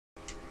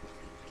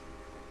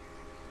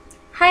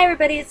Hi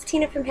everybody, it's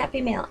Tina from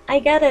Happy Mail. I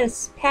got a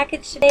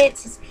package today. It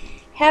says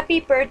happy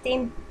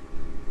birthday,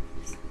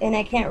 and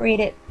I can't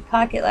read it,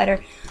 pocket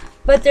letter,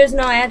 but there's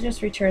no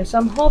address return. So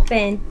I'm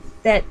hoping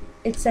that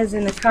it says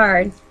in the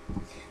card,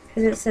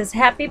 because it says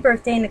happy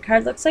birthday, and the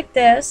card looks like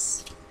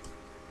this.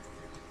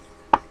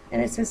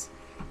 And it says,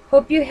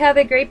 hope you have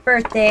a great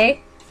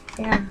birthday.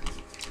 Yeah.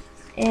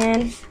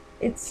 And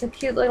it's a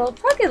cute little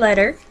pocket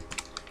letter.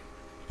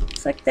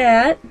 It's like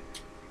that.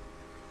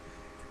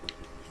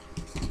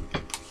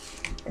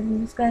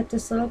 And it's got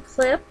this little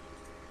clip.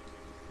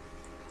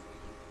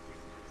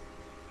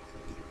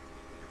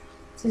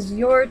 It says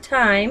your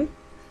time.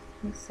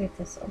 Let's see if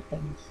this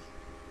opens.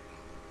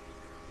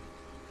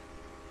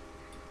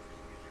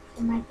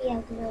 It might be a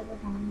glitter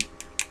bomb.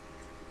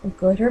 A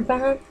glitter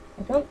bomb?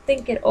 I don't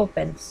think it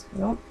opens.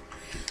 Nope.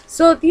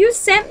 So if you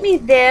sent me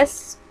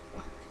this,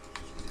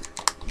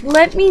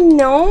 let me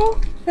know,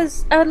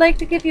 because I would like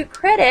to give you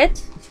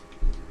credit.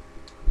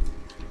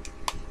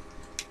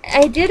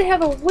 I did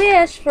have a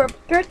wish for a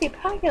birthday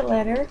pocket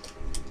letter.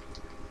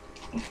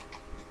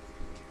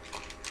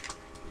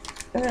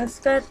 And it's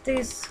got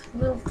these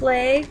little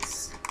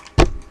flags.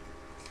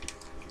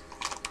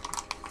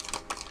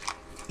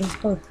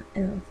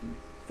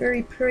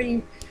 Very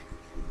pretty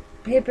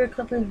paper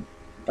clip with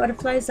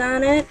butterflies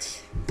on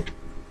it.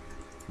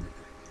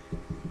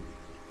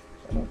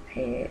 Little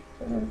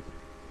paper.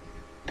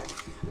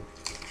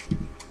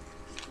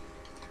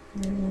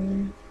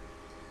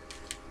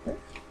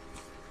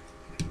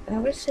 I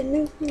wish I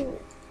knew who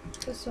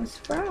this was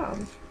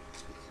from.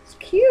 It's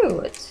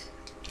cute.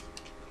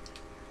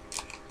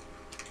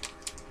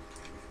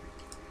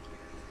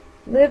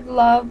 Live,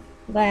 love,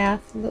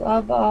 laugh,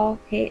 love all,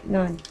 hate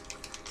none.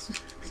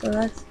 So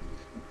that's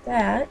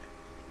that. It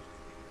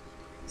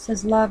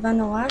says love on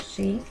the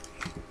washi.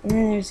 And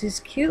then there's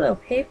these cute little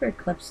paper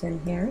clips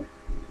in here.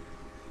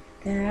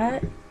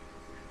 That.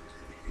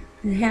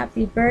 And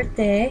happy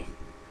birthday.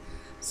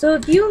 So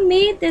if you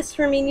made this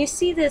for me and you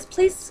see this,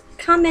 please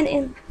comment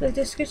in the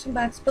description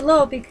box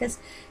below, because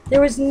there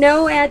was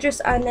no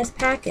address on this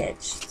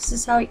package. This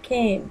is how it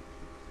came.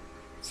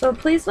 So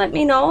please let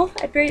me know.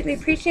 I'd greatly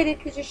appreciate it,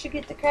 because you should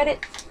get the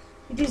credit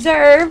you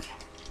deserve.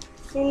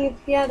 And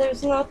yeah,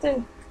 there's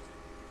nothing.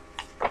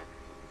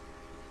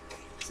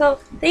 So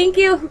thank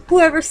you,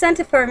 whoever sent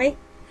it for me.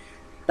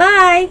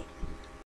 Bye.